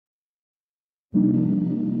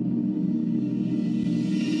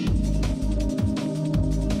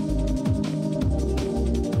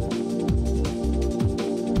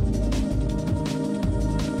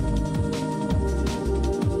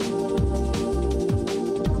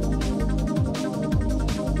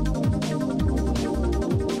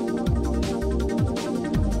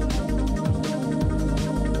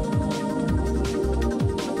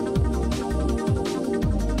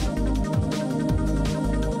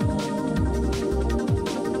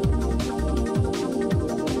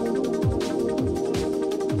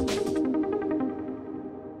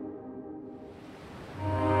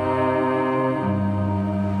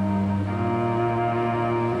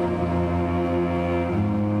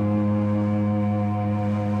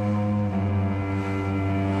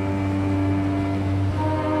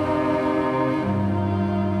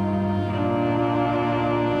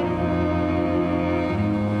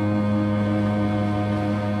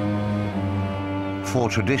For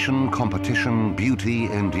tradition, competition, beauty,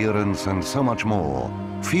 endurance, and so much more,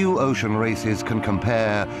 few ocean races can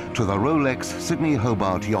compare to the Rolex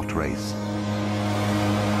Sydney-Hobart Yacht Race.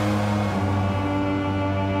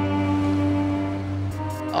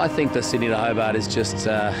 I think the Sydney to Hobart is just,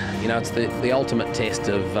 you know, it's the ultimate test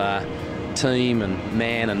of team and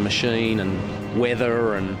man and machine and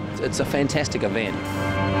weather, and it's a fantastic event.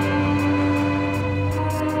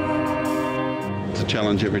 It's a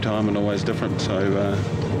challenge every time and always different, so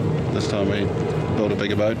this time we built a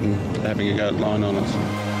bigger boat and having a go at line on us.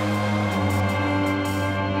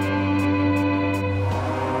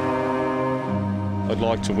 I'd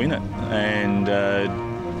like to win it, and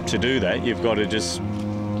to do that you've got to just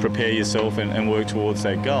prepare yourself and work towards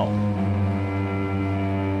that goal.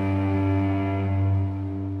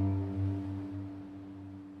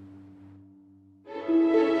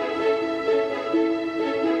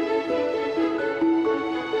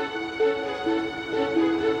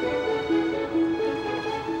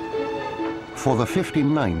 For the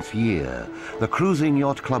 59th year, the Cruising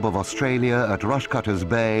Yacht Club of Australia at Rushcutters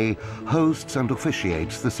Bay hosts and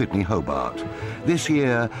officiates the Sydney Hobart, this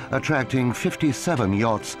year attracting 57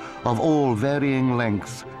 yachts of all varying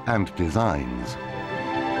lengths and designs.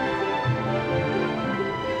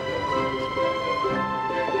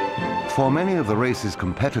 For many of the race's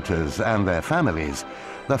competitors and their families,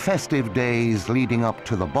 the festive days leading up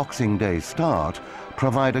to the Boxing Day start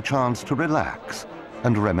provide a chance to relax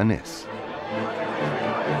and reminisce.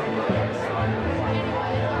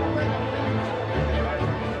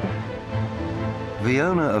 The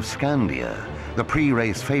owner of Scandia, the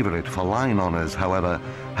pre-race favourite for line honours, however,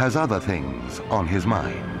 has other things on his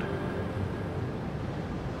mind.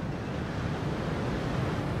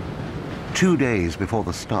 2 days before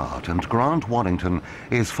the start, and Grant Warrington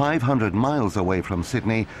is 500 miles away from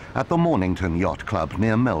Sydney at the Mornington Yacht Club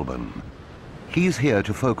near Melbourne. He's here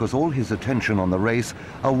to focus all his attention on the race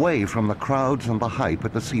away from the crowds and the hype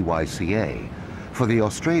at the CYCA. For the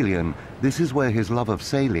Australian, this is where his love of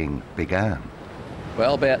sailing began.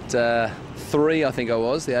 Well, about 3, I think I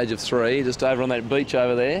was, the age of 3, just over on that beach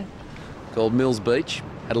over there, called Mills Beach.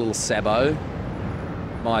 Had a little sabo.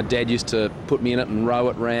 My dad used to put me in it and row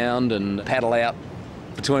it round and paddle out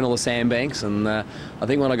between all the sandbanks, and I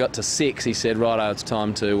think when I got to 6, he said, righto, it's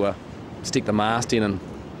time to stick the mast in and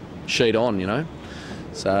sheet on, you know.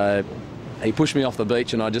 So he pushed me off the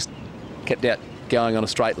beach and I just kept out going on a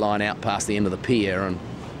straight line out past the end of the pier and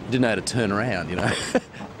didn't know how to turn around, you know.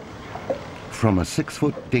 From a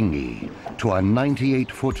 6-foot dinghy to a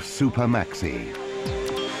 98-foot Super Maxi.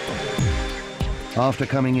 After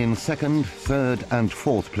coming in 2nd, 3rd and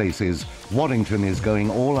 4th places, Warrington is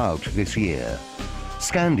going all out this year.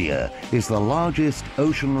 Scandia is the largest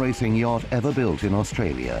ocean racing yacht ever built in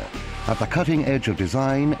Australia. At the cutting edge of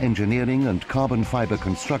design, engineering and carbon fibre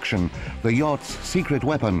construction, the yacht's secret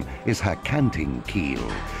weapon is her canting keel,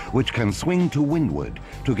 which can swing to windward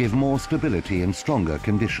to give more stability in stronger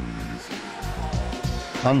conditions.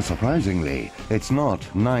 Unsurprisingly, it's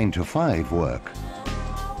not 9 to 5 work.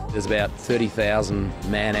 There's about 30,000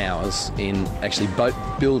 man-hours in actually boat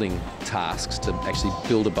building tasks to actually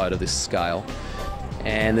build a boat of this scale.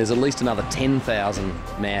 And there's at least another 10,000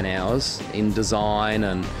 man-hours in design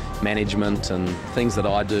and management and things that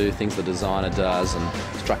I do, things the designer does, and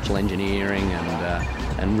structural engineering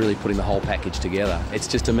and really putting the whole package together. It's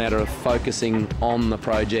just a matter of focusing on the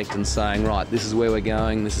project and saying, right, this is where we're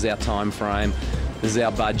going, this is our time frame, this is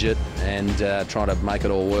our budget, and trying to make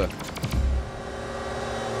it all work.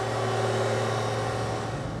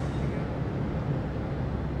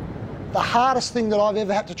 The hardest thing that I've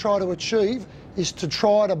ever had to try to achieve is to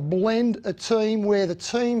try to blend a team where the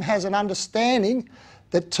team has an understanding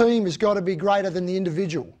that team has got to be greater than the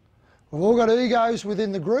individual. We've all got egos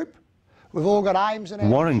within the group. We've all got aims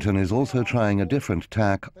and Warrington is also trying a different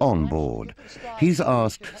tack on board. He's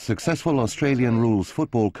asked successful Australian rules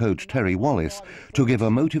football coach Terry Wallace to give a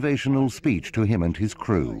motivational speech to him and his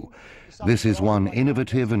crew. This is one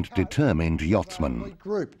innovative and determined yachtsman.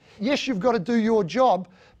 Group. Yes, you've got to do your job,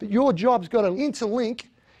 but your job's got to interlink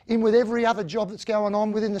in with every other job that's going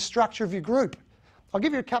on within the structure of your group. I'll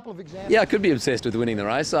give you a couple of examples. Yeah, I could be obsessed with winning the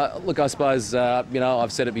race. Look, I suppose, you know,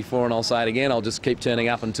 I've said it before and I'll say it again. I'll just keep turning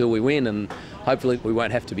up until we win, and hopefully we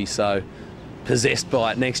won't have to be so possessed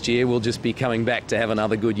by it next year. We'll just be coming back to have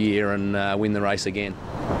another good year and win the race again.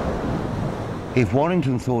 If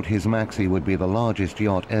Warrington thought his Maxi would be the largest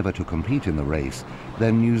yacht ever to compete in the race,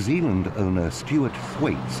 then New Zealand owner Stuart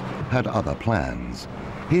Thwaites had other plans.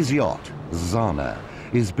 His yacht, Zana,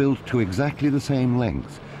 is built to exactly the same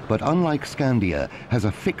length, but unlike Scandia, has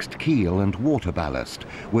a fixed keel and water ballast,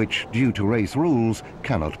 which, due to race rules,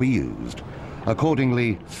 cannot be used.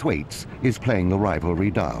 Accordingly, Thwaites is playing the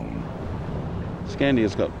rivalry down.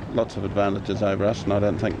 Scandia's got lots of advantages over us, and I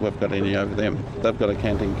don't think we've got any over them. They've got a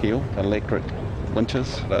canting keel, electric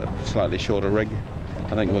winches, a slightly shorter rig.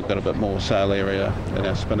 I think we've got a bit more sail area in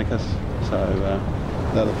our spinnakers, so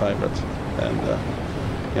they're the favourites. And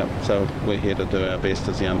yeah, so we're here to do our best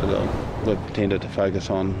as the underdog. We've tended to focus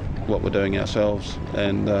on what we're doing ourselves,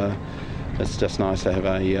 and it's just nice to have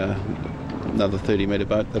another 30-metre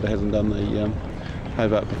boat that hasn't done the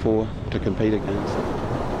Hobart before to compete against.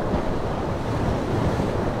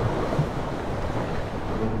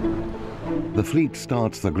 The fleet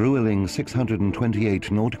starts the gruelling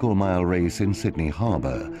 628 nautical mile race in Sydney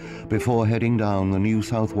Harbour before heading down the New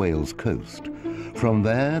South Wales coast. From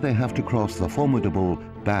there, they have to cross the formidable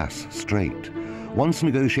Bass Strait. Once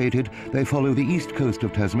negotiated, they follow the east coast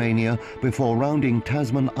of Tasmania before rounding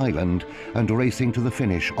Tasman Island and racing to the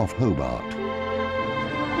finish off Hobart.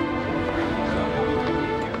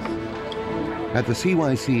 At the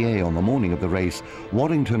CYCA on the morning of the race,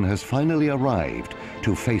 Warrington has finally arrived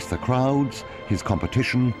to face the crowds, his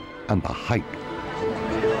competition, and the hype.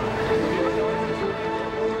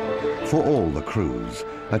 For all the crews,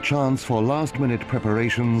 a chance for last-minute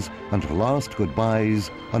preparations and last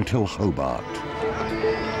goodbyes until Hobart.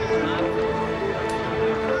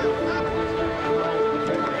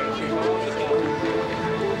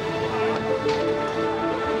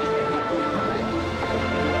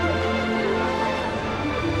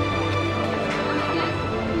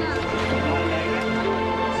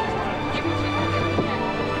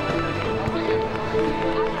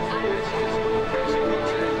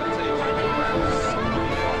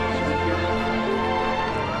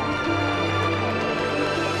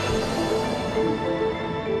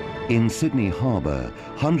 In Sydney Harbour,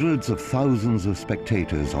 hundreds of thousands of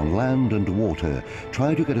spectators on land and water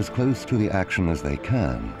try to get as close to the action as they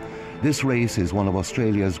can. This race is one of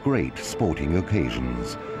Australia's great sporting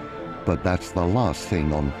occasions. But that's the last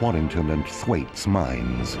thing on Warrington and Thwaites'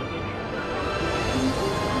 minds.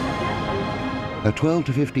 A 12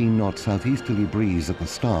 to 15 knot southeasterly breeze at the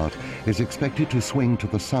start is expected to swing to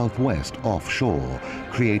the southwest offshore,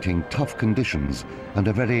 creating tough conditions and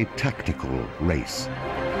a very tactical race.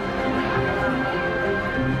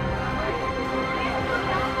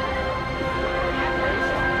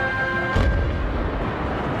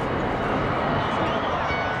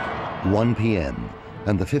 (1 p.m.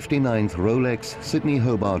 and the 59th Rolex Sydney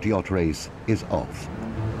Hobart Yacht Race is off.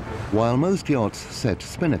 While most yachts set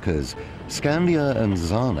spinnakers, Scandia and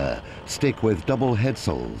Zana stick with double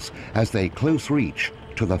headsails as they close reach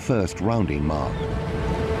to the first rounding mark.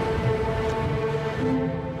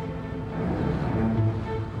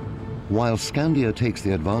 While Scandia takes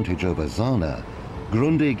the advantage over Zana,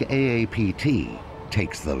 Grundig AAPT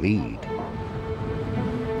takes the lead.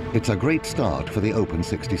 It's a great start for the Open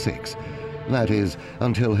 66. That is,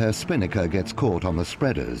 until her spinnaker gets caught on the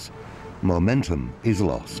spreaders. Momentum is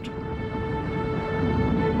lost.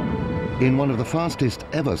 In one of the fastest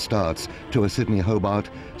ever starts to a Sydney Hobart,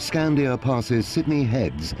 Scandia passes Sydney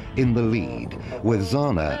Heads in the lead, with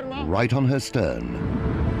Zana right on her stern.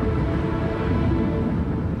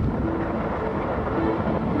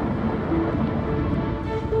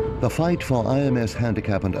 The fight for IMS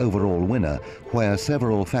handicap and overall winner, where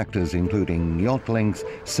several factors including yacht length,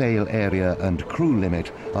 sail area and crew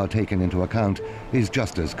limit are taken into account, is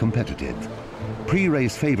just as competitive.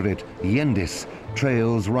 Pre-race favourite Yendis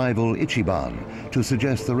trails rival Ichiban to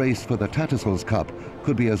suggest the race for the Tattersalls Cup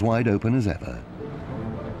could be as wide open as ever.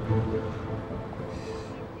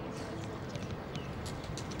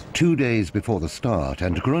 Two days before the start,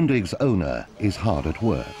 and Grundig's owner is hard at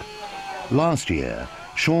work. Last year,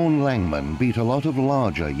 Sean Langman beat a lot of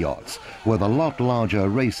larger yachts with a lot larger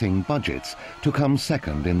racing budgets to come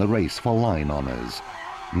second in the race for line honours.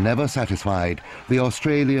 Never satisfied, the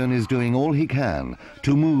Australian is doing all he can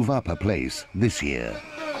to move up a place this year.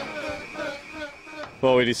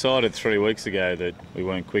 Well, we decided 3 weeks ago that we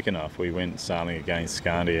weren't quick enough. We went sailing against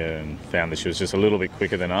Scandia and found that she was just a little bit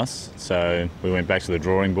quicker than us. So we went back to the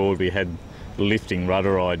drawing board. We had the lifting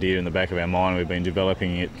rudder idea in the back of our mind. We've been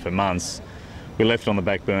developing it for months. We left it on the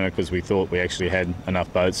back burner because we thought we actually had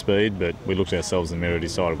enough boat speed, but we looked at ourselves in the mirror and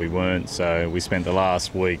decided we weren't. So we spent the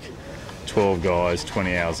last week, 12 guys,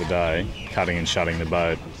 20 hours a day, cutting and shutting the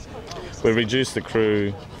boat. We reduced the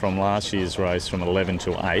crew from last year's race from 11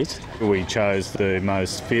 to 8. We chose the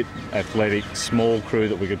most fit, athletic, small crew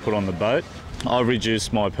that we could put on the boat. I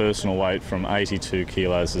reduced my personal weight from 82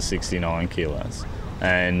 kilos to 69 kilos.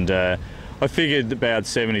 And I figured about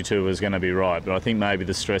 72 was going to be right, but I think maybe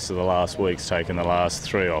the stress of the last week's taken the last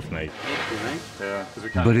 3 off me.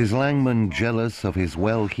 But is Langman jealous of his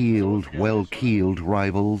well-heeled, well-keeled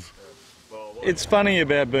rivals? It's funny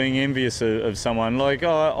about being envious of someone. Like,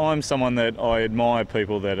 I'm someone that I admire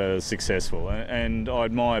people that are successful, and I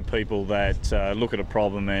admire people that look at a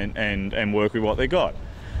problem and work with what they got.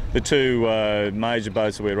 The 2 major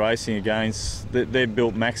boats that we're racing against, they've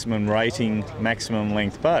built maximum rating, maximum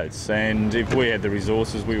length boats, and if we had the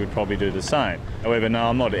resources we would probably do the same. However, no,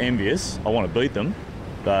 I'm not envious. I want to beat them,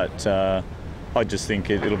 but I just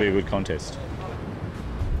think it'll be a good contest.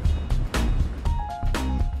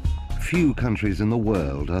 Few countries in the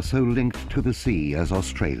world are so linked to the sea as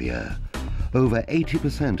Australia. Over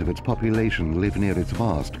 80% of its population live near its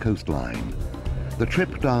vast coastline. The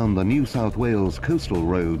trip down the New South Wales coastal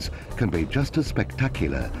roads can be just as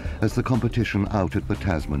spectacular as the competition out at the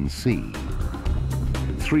Tasman Sea.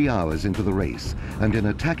 3 hours into the race, and in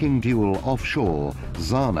a tacking duel offshore,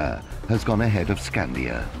 Zana has gone ahead of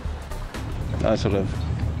Scandia. I sort of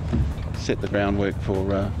set the groundwork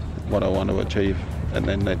for what I want to achieve, and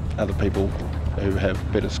then let other people who have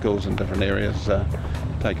better skills in different areas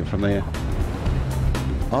take it from there.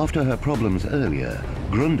 After her problems earlier,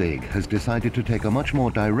 Grundig has decided to take a much more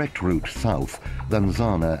direct route south than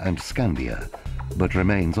Zana and Scandia, but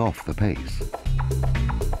remains off the pace.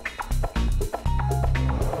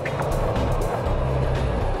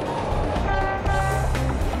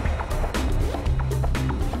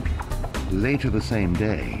 Later the same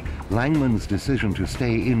day, Langman's decision to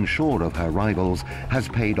stay inshore of her rivals has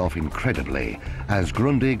paid off incredibly, as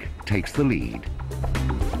Grundig takes the lead.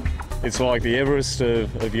 It's like the Everest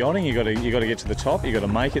of yachting. You got to get to the top. You got to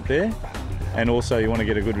make it there, and also you want to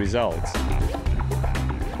get a good result.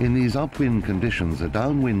 In these upwind conditions, a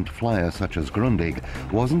downwind flyer such as Grundig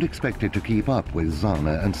wasn't expected to keep up with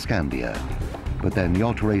Zana and Scandia. But then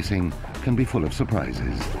yacht racing can be full of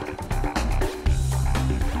surprises.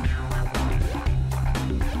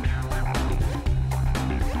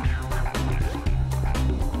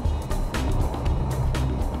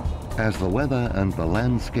 As the weather and the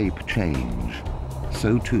landscape change,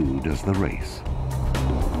 so too does the race.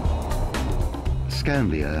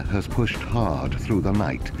 Scandia has pushed hard through the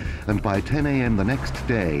night, and by 10 a.m. the next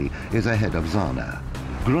day is ahead of Zana.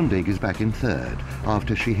 Grundig is back in third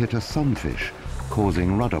after she hit a sunfish,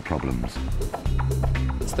 causing rudder problems.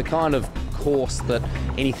 It's the kind of course that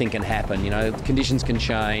anything can happen, you know, conditions can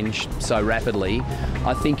change so rapidly.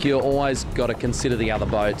 I think you've always got to consider the other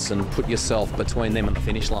boats and put yourself between them and the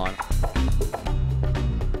finish line.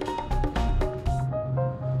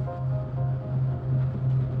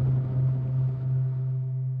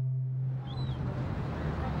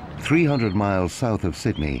 "300 miles south of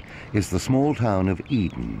Sydney is the small town of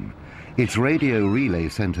Eden. Its radio relay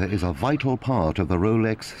centre is a vital part of the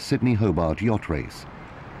Rolex Sydney-Hobart Yacht Race.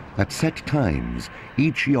 At set times,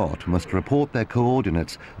 each yacht must report their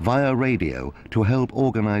coordinates via radio to help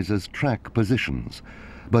organisers track positions,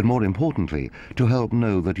 but more importantly, to help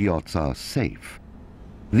know that yachts are safe.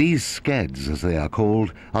 These skeds, as they are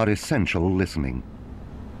called, are essential listening.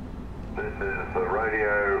 This is the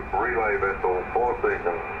radio relay vessel Four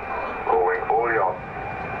Seasons, calling all yachts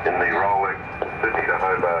in the Rolex Sydney to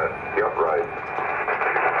Hobart Yacht Race.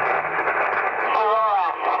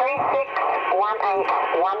 Aurora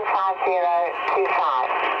 3618-15025.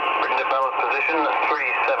 Written to ballast position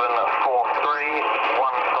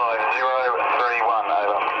 3743-15031,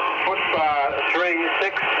 over. Put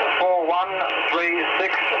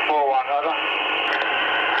 3641-3641, over.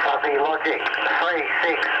 Copy logic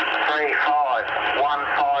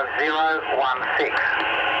 3635-15016.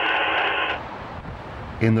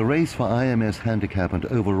 In the race for IMS Handicap and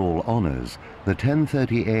Overall Honours, the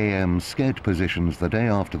 10:30 a.m. sked positions the day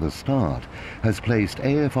after the start has placed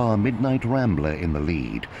AFR Midnight Rambler in the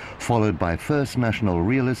lead, followed by First National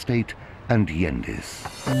Real Estate and Yendis.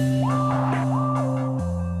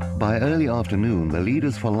 By early afternoon, the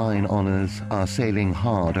leaders for line honours are sailing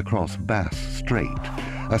hard across Bass Strait,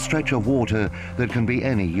 a stretch of water that can be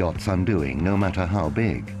any yacht's undoing, no matter how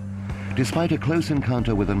big. Despite a close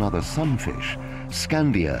encounter with another sunfish,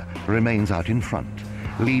 Scandia remains out in front,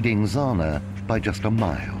 leading Zana by just a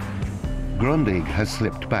mile. Grundig has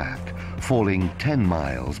slipped back, falling 10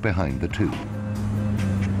 miles behind the two.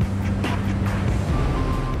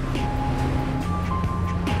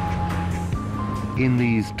 In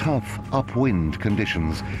these tough upwind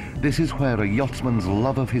conditions, this is where a yachtsman's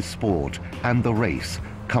love of his sport and the race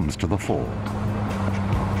comes to the fore.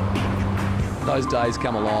 Those days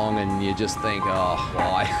come along and you just think, oh,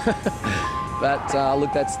 why? But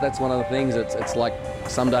look, that's one of the things. It's like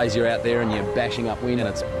some days you're out there and you're bashing up wind and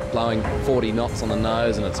it's blowing 40 knots on the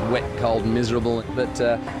nose and it's wet, cold and miserable. But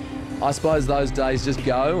I suppose those days just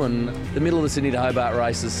go, and the middle of the Sydney to Hobart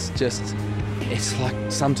race is just, it's like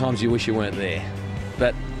sometimes you wish you weren't there.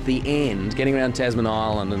 But the end, getting around Tasman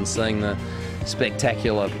Island and seeing the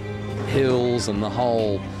spectacular hills and the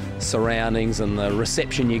whole surroundings and the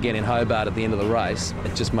reception you get in Hobart at the end of the race,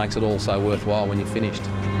 it just makes it all so worthwhile when you're finished.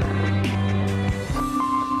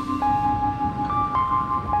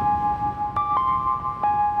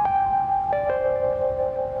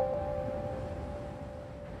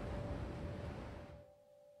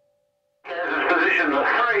 Position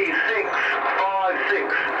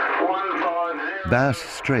 3656150. Bass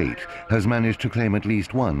Strait has managed to claim at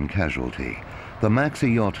least one casualty. The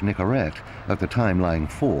maxi yacht Nicorette, at the time lying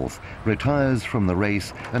fourth, retires from the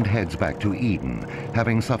race and heads back to Eden,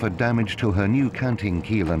 having suffered damage to her new canting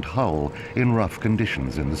keel and hull in rough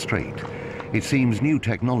conditions in the strait. It seems new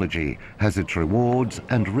technology has its rewards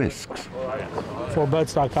and risks. For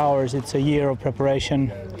boats like ours, it's a year of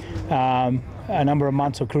preparation, a number of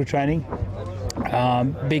months of crew training,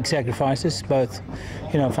 big sacrifices, both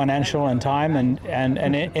financial and time and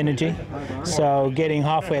energy. So getting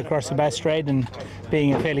halfway across the Bass Strait and being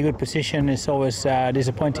in a fairly good position is always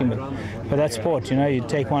disappointing. But that's sport, you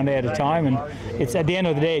take one day at a time, and it's at the end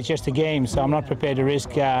of the day it's just a game. So I'm not prepared to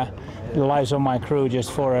risk the lives of my crew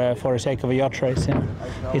just for the sake of a yacht race.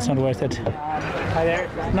 It's not worth it. Hi there.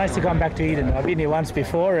 Nice to come back to Eden. I've been here once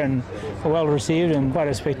before and well received, and quite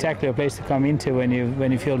a spectacular place to come into when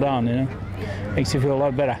you feel down. Makes you feel a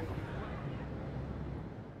lot better.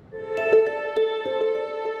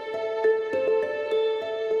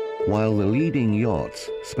 While the leading yachts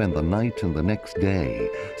spend the night and the next day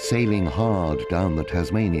sailing hard down the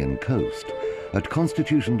Tasmanian coast, at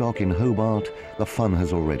Constitution Dock in Hobart, the fun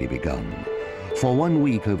has already begun. For 1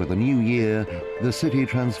 week over the new year, the city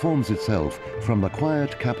transforms itself from the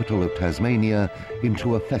quiet capital of Tasmania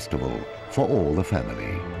into a festival for all the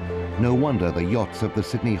family. No wonder the yachts of the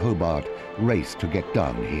Sydney Hobart race to get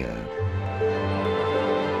done here.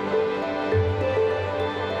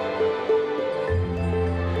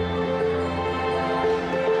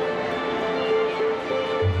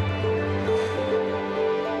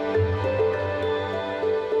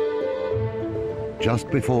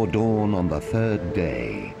 Just before dawn on the third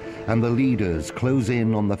day, and the leaders close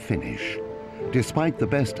in on the finish. Despite the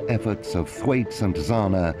best efforts of Thwaites and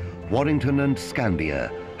Zana, Warrington and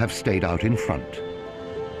Scandia have stayed out in front.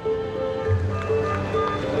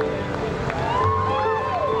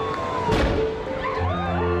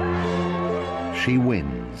 She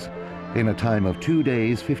wins in a time of 2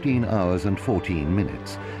 days, 15 hours and 14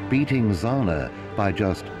 minutes, beating Zana by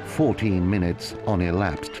just 14 minutes on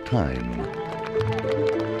elapsed time.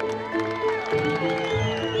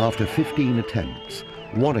 After 15 attempts,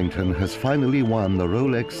 Warrington has finally won the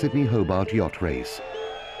Rolex Sydney Hobart Yacht Race.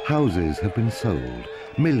 Houses have been sold,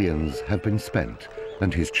 millions have been spent,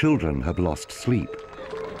 and his children have lost sleep.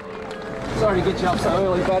 Sorry to get you up so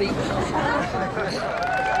early, buddy.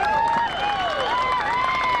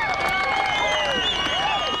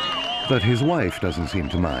 But his wife doesn't seem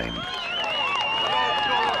to mind.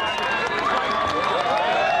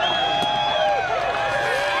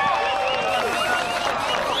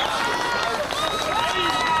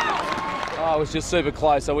 It was just super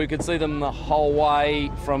close, so we could see them the whole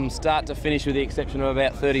way from start to finish, with the exception of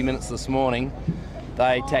about 30 minutes this morning.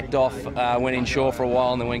 They tacked off, went inshore for a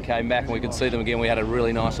while, and then when we came back and we could see them again, we had a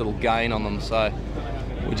really nice little gain on them. So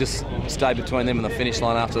we just stayed between them and the finish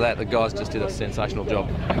line after that. The guys just did a sensational job.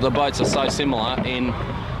 The boats are so similar in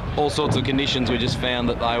all sorts of conditions. We just found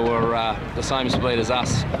that they were the same speed as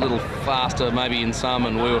us, a little faster maybe in some,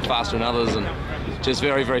 and we were faster in others. And just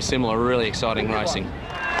very, very similar, really exciting racing.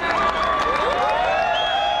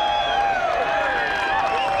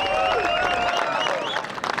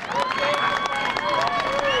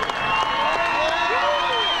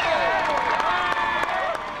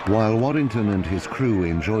 While Warrington and his crew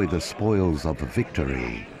enjoy the spoils of the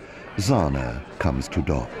victory, Zana comes to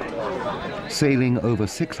dock. Sailing over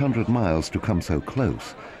 600 miles to come so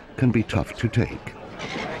close can be tough to take.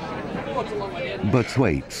 But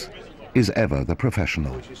Thwaites is ever the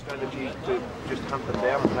professional.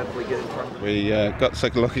 We got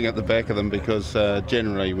sick of looking at the back of them because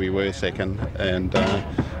generally we were second, and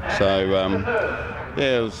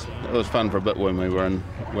yeah, it was fun for a bit when we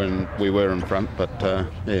were in front, but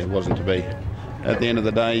yeah, it wasn't to be. At the end of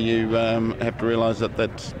the day, you have to realise that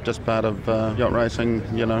that's just part of yacht racing.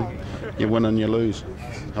 You know, you win and you lose.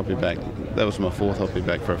 I'll be back. That was my fourth. I'll be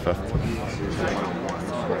back for a fifth.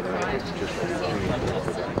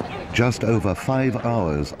 Just over 5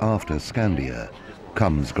 hours after Scandia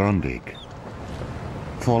comes Grundig.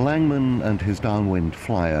 For Langman and his downwind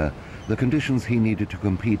flyer, the conditions he needed to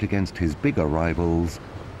compete against his bigger rivals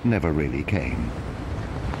never really came.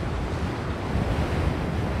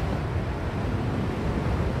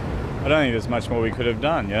 I don't think there's much more we could have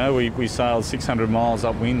done. You know, we sailed 600 miles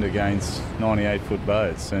upwind against 98-foot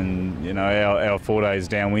boats, and you know, our forte is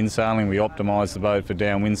downwind sailing. We optimised the boat for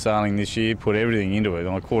downwind sailing this year, put everything into it,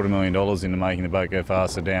 like $250,000 into making the boat go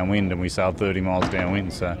faster downwind, and we sailed 30 miles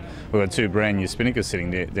downwind. So we've got 2 brand new spinnakers sitting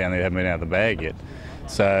down there that haven't been out of the bag yet.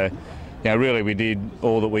 So, you know, really we did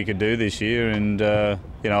all that we could do this year, and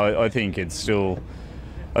you know, I think it's still.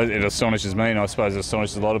 It astonishes me, and I suppose it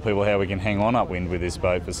astonishes a lot of people how we can hang on upwind with this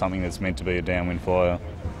boat for something that's meant to be a downwind flyer.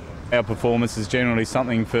 Our performance is generally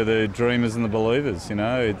something for the dreamers and the believers. You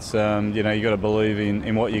know, it's you know, you got to believe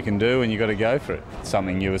in what you can do, and you got to go for it. It's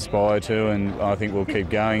something you aspire to, and I think we'll keep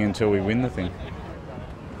going until we win the thing.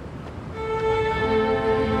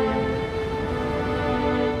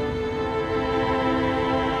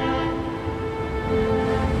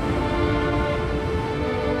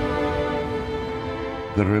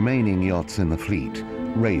 The remaining yachts in the fleet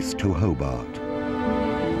race to Hobart.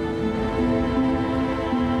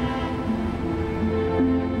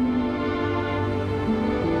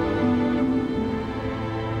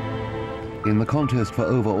 In the contest for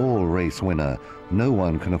overall race winner, no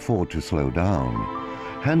one can afford to slow down.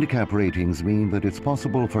 Handicap ratings mean that it's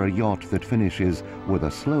possible for a yacht that finishes with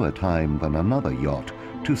a slower time than another yacht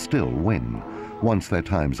to still win, once their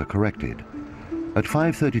times are corrected. At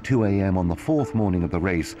 5:32 a.m. on the 4th morning of the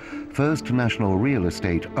race, First National Real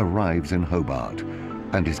Estate arrives in Hobart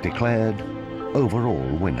and is declared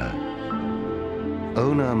overall winner.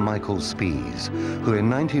 Owner Michael Spies, who in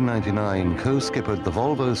 1999 co-skippered the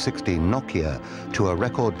Volvo 60 Nokia to a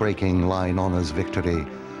record-breaking line honours victory,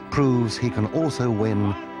 proves he can also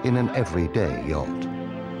win in an everyday yacht.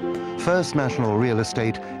 First National Real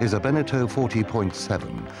Estate is a Beneteau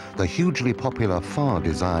 40.7, the hugely popular Far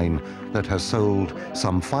design that has sold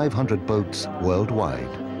some 500 boats worldwide.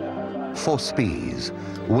 For Spies,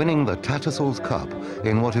 winning the Tattersalls Cup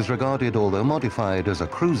in what is regarded, although modified, as a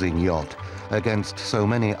cruising yacht against so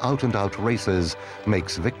many out-and-out racers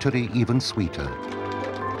makes victory even sweeter.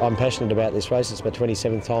 I'm passionate about this race. It's my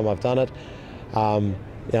 27th time I've done it. You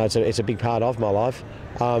know, it's a big part of my life.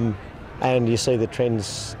 And you see the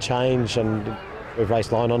trends change, and we've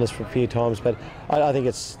raced line honours for a few times, but I think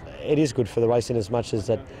it is good for the racing as much as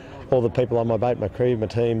that all the people on my boat, my crew, my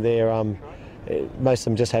team, most of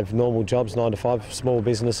them just have normal jobs, 9 to 5, small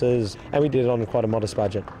businesses, and we did it on quite a modest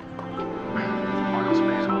budget.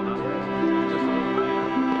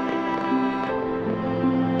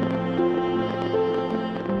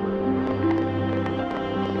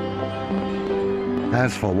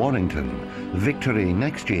 As for Warrington, victory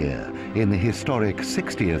next year in the historic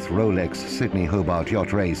 60th Rolex Sydney-Hobart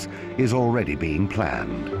Yacht Race is already being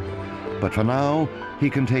planned. But for now, he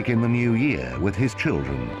can take in the new year with his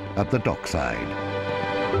children at the dockside.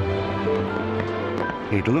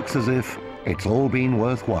 It looks as if it's all been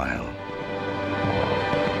worthwhile.